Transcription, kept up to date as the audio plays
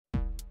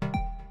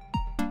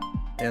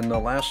In the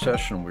last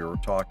session, we were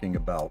talking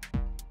about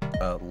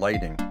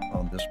lighting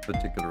on this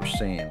particular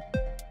scene,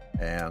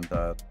 and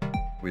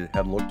we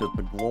had looked at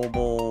the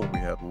global, we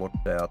had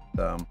looked at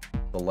the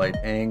light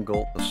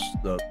angle,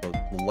 the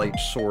light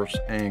source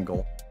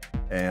angle,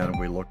 and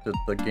we looked at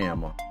the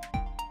gamma,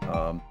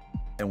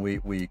 and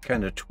we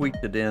kind of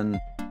tweaked it in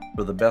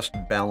for the best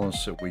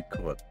balance that we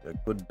could, a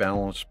good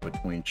balance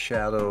between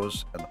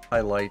shadows and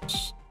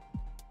highlights,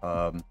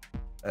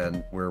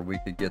 and where we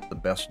could get the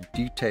best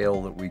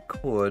detail that we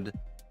could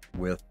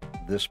with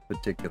this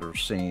particular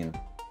scene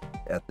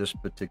at this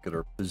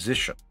particular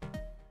position.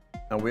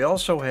 Now we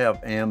also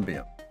have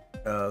ambient.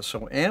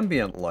 So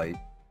ambient light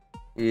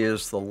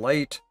is the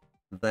light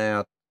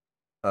that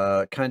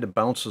kind of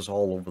bounces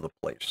all over the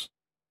place.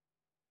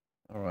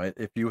 All right,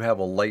 if you have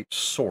a light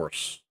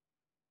source,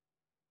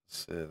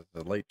 this is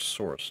the light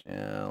source,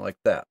 yeah, like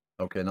that.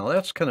 Okay, now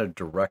that's kind of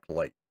direct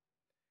light.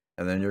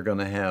 And then you're going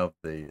to have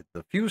the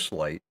diffuse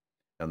light,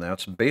 and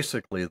that's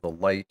basically the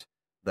light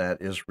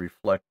that is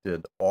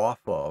reflected off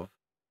of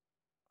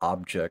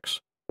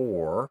objects,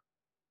 or,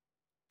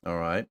 all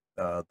right,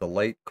 the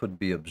light could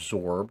be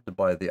absorbed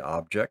by the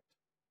object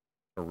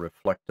or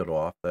reflected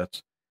off.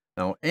 That's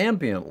now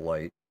ambient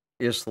light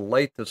is the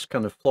light that's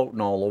kind of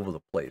floating all over the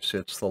place.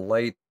 It's the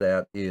light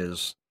that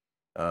is,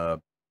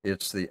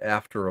 it's the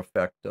after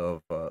effect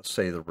of,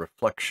 say, the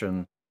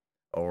reflection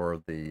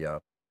or the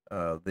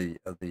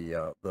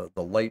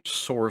light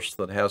source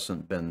that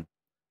hasn't been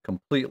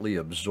completely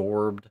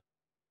absorbed.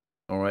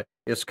 All right,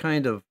 it's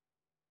kind of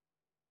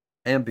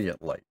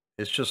ambient light.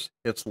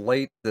 It's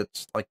light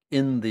that's like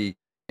in the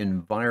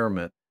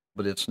environment,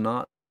 but it's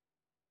not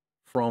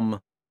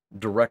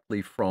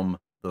directly from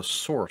the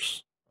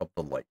source of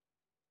the light.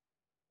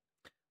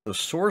 The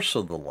source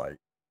of the light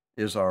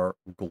is our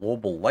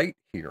global light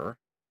here.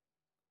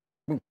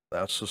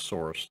 That's the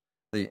source.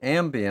 The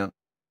ambient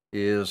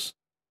is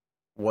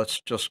what's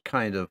just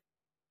kind of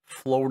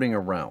floating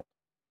around.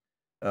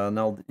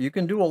 Now, you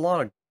can do a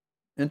lot of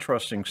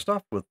interesting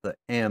stuff with the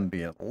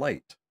ambient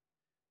light.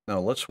 Now,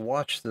 let's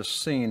watch this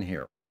scene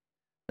here.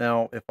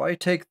 Now, if I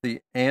take the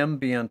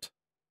ambient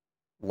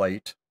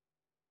light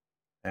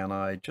and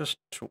I just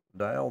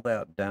dial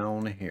that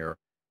down here,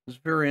 it's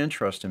very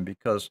interesting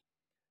because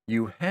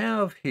you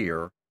have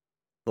here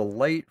the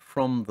light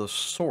from the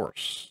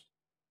source.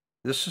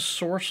 This is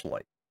source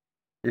light.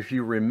 If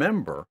you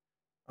remember,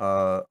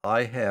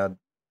 I had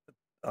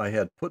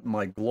put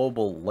my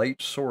global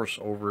light source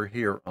over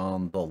here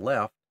on the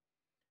left,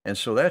 and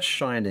so that's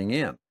shining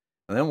in.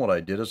 And then what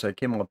I did is I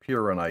came up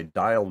here and I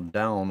dialed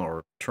down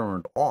or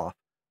turned off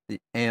the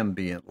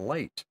ambient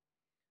light.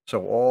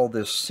 So all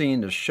this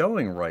scene is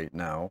showing right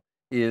now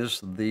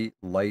is the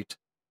light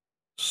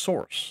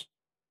source.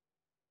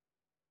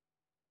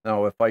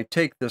 Now, if I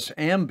take this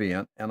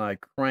ambient and I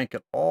crank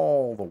it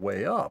all the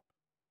way up,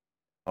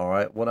 all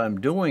right, what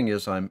I'm doing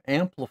is I'm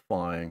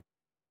amplifying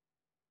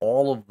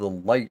all of the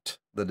light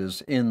that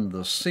is in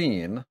the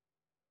scene,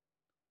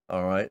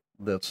 all right,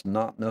 that's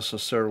not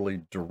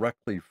necessarily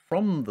directly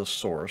from the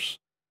source,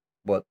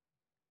 but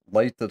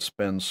light that's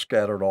been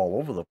scattered all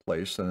over the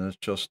place and it's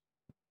just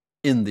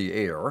in the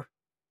air,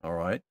 all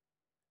right?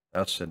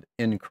 That's an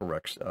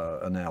incorrect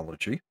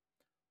analogy.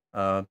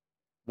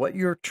 What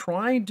you're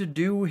trying to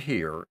do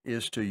here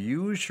is to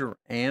use your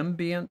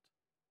ambient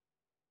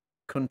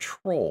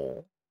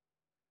control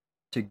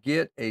to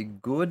get a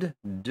good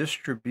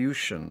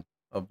distribution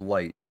of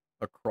light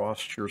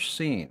across your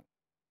scene.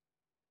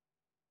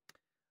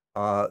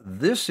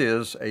 This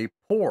is a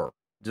poor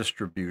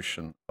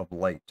distribution of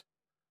light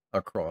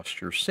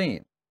across your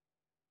scene.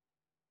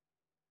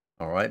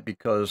 All right,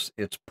 because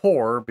it's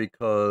poor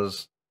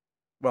because,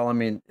 well, I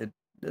mean, it's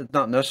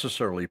not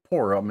necessarily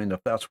poor. I mean,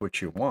 if that's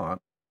what you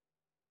want,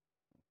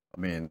 I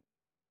mean,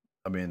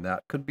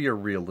 that could be a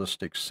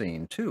realistic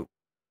scene too.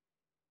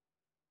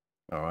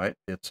 All right,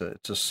 it's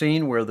a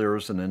scene where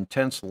there's an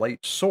intense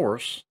light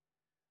source,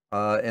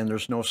 and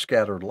there's no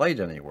scattered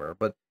light anywhere,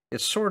 but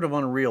it's sort of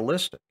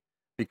unrealistic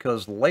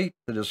because light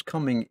that is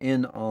coming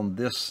in on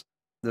this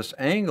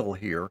angle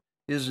here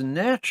is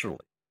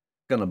naturally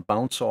going to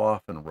bounce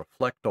off and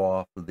reflect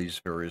off of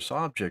these various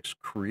objects,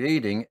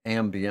 creating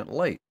ambient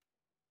light.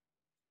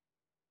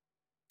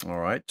 All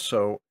right,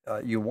 so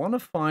you want to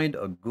find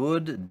a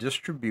good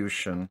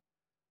distribution,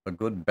 a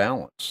good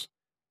balance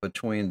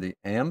between the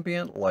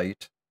ambient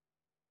light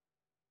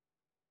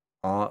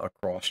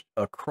across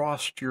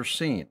your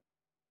scene.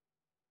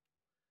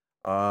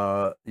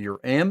 Your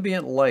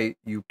ambient light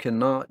you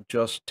cannot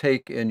just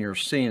take in your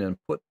scene and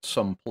put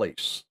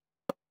someplace.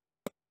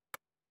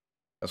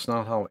 That's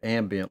not how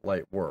ambient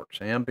light works.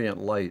 Ambient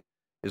light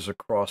is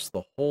across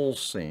the whole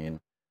scene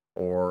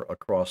or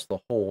across the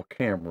whole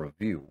camera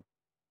view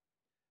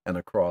and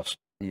across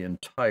the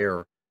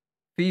entire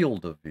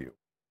field of view.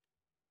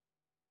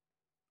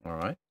 All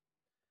right.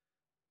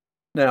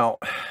 Now,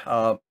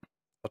 I'll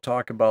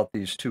talk about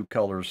these two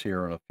colors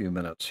here in a few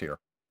minutes here.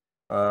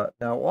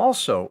 Now,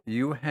 also,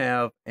 you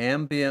have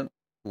ambient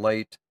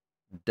light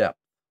depth.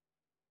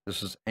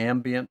 This is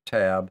ambient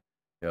tab.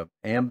 You have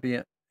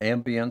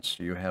ambience,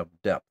 you have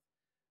depth.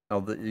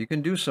 Now, you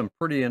can do some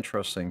pretty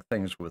interesting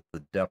things with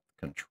the depth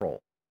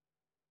control.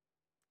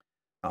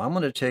 Now, I'm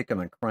going to take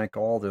and crank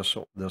all this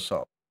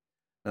up.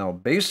 Now,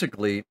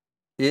 basically,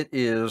 it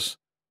is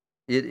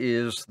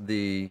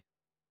the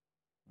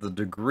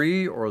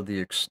degree or the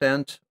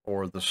extent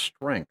or the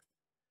strength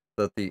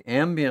that the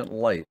ambient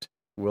light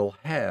will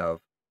have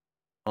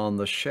on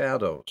the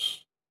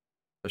shadows,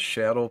 the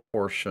shadow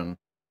portion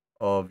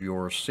of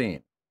your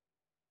scene.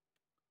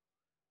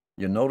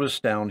 You notice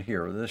down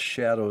here, this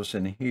shadow's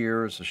in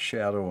here, is a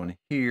shadow in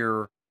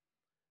here.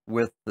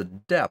 With the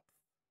depth,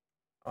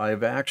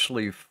 I've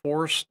actually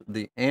forced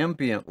the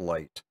ambient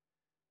light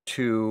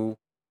to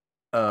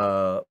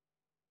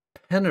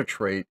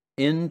penetrate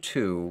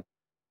into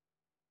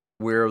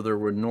where there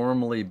would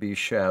normally be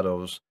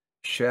shadows.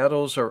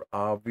 Shadows are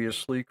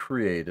obviously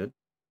created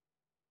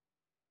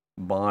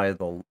by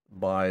the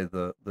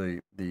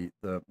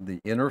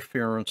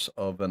interference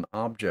of an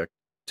object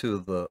to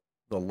the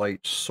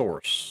light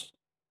source.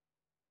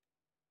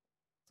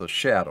 The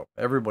shadow.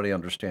 Everybody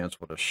understands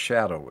what a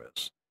shadow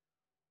is.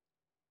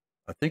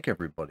 I think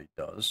everybody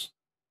does.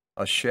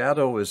 A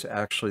shadow is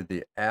actually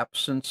the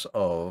absence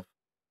of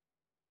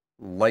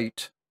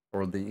light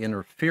or the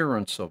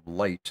interference of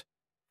light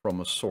from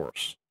a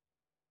source.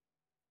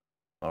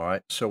 All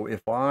right, so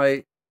if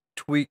I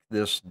tweak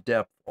this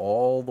depth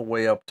all the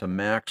way up to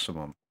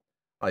maximum,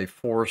 I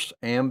force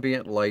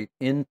ambient light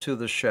into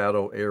the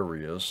shadow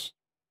areas.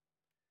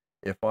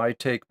 If I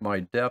take my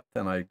depth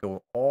and I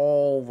go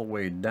all the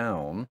way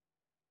down,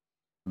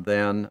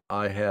 then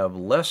I have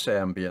less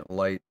ambient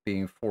light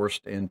being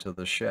forced into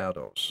the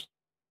shadows.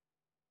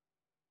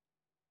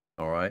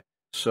 All right,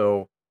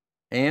 so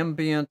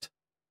ambient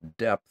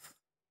depth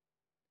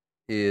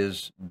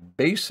is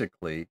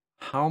basically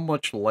how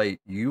much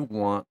light you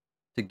want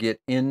to get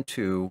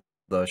into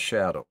the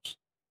shadows.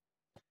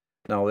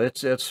 Now,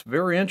 it's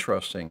very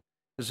interesting.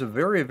 It's a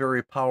very,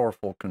 very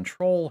powerful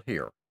control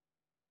here.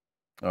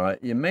 All right,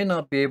 you may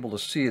not be able to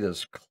see it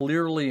as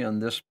clearly in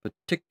this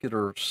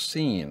particular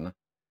scene,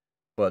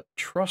 but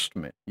trust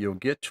me, you'll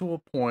get to a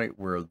point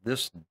where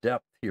this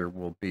depth here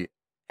will be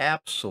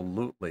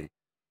absolutely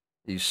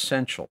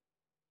essential,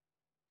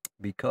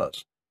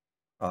 because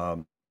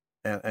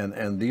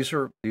and these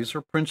are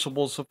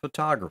principles of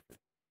photography.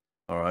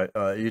 All right,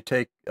 you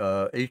take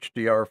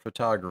HDR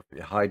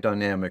photography, high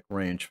dynamic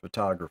range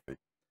photography.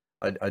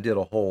 I did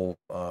a whole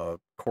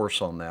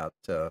course on that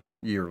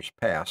years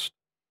past.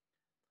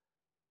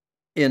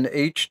 In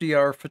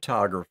HDR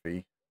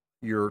photography,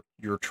 you're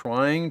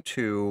trying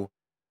to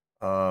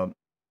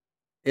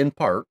in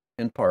part,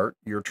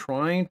 you're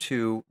trying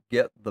to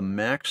get the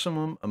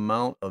maximum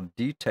amount of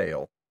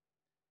detail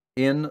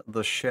in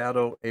the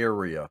shadow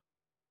area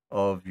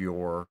of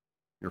your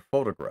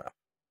photograph.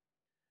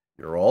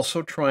 You're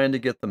also trying to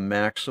get the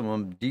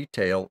maximum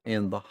detail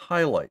in the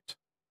highlight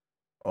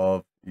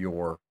of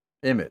your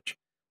image.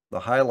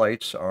 The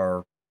highlights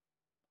are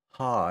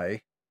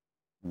high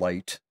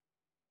light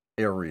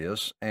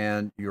areas,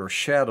 and your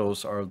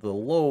shadows are the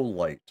low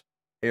light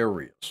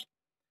areas.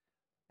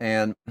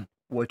 And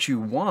what you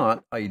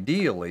want,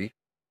 ideally,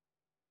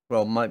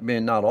 well,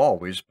 not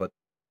always, but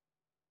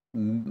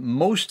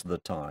most of the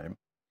time,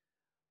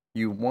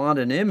 you want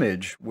an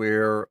image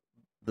where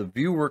the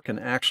viewer can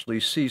actually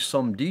see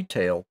some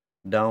detail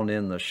down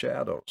in the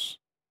shadows.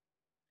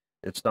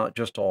 It's not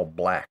just all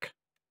black.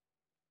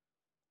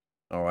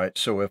 All right,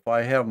 so if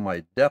I have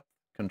my depth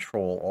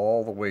control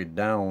all the way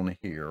down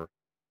here,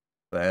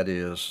 that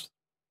is,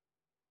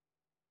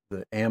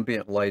 the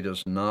ambient light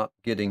is not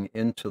getting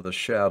into the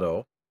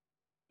shadow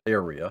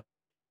area.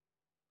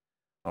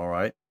 All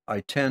right,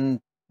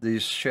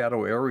 these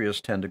shadow areas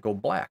tend to go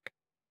black,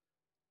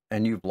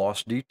 and you've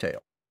lost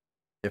detail.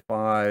 If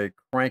I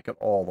crank it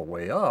all the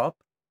way up,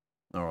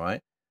 all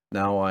right,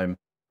 now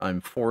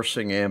I'm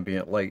forcing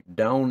ambient light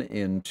down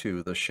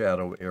into the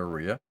shadow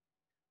area.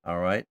 All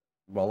right,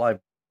 well,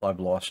 I've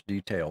lost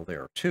detail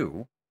there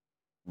too,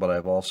 but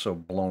I've also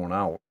blown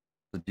out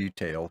the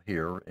detail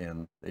here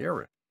in the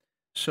area.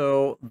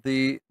 So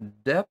the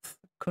depth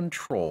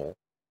control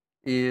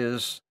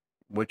is,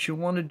 what you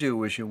want to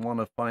do is you want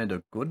to find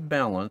a good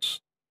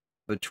balance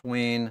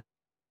between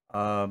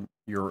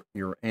your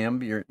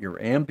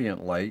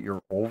ambient light,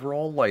 your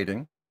overall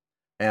lighting,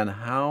 and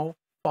how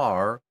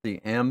far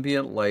the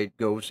ambient light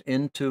goes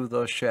into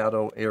the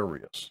shadow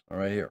areas. All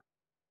right, here.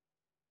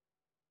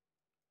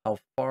 How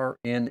far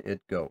in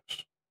it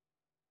goes.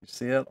 You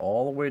see it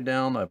all the way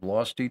down? I've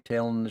lost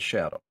detail in the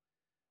shadow.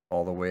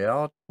 All the way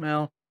out,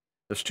 well,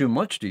 there's too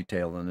much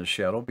detail in the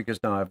shadow because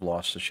now I've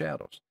lost the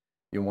shadows.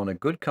 You want a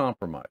good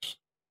compromise.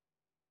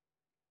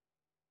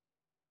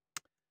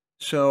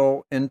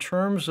 So in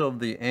terms of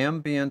the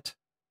ambient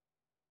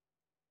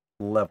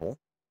level,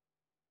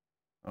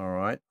 all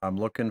right, I'm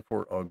looking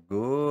for a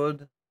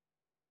good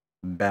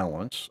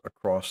balance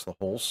across the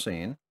whole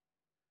scene.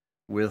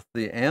 With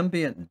the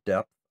ambient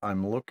depth,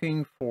 I'm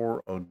looking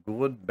for a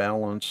good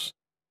balance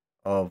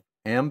of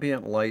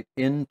ambient light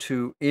in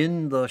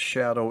the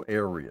shadow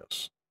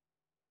areas.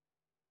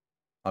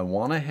 I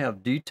want to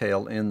have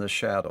detail in the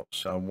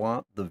shadows. I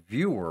want the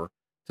viewer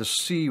to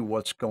see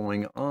what's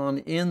going on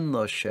in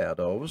the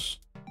shadows,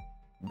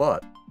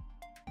 but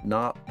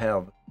not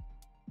have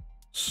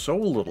so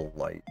little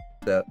light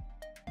that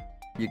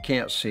you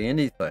can't see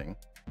anything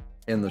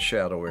in the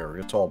shadow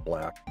area. It's all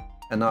black,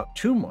 and not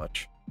too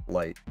much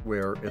light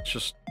where it's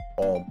just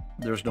all,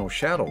 there's no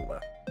shadow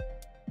left.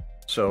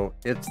 So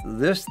it's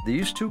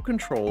these two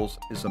controls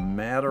is a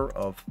matter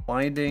of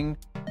finding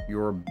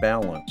your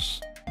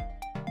balance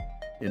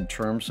in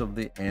terms of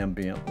the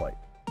ambient light.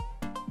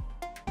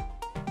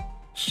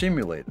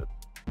 Simulated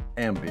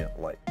ambient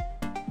light.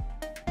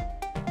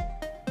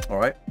 All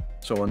right,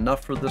 so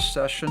enough for this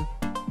session.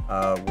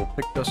 We'll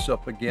pick this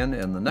up again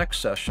in the next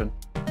session,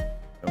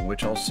 in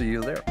which I'll see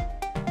you there.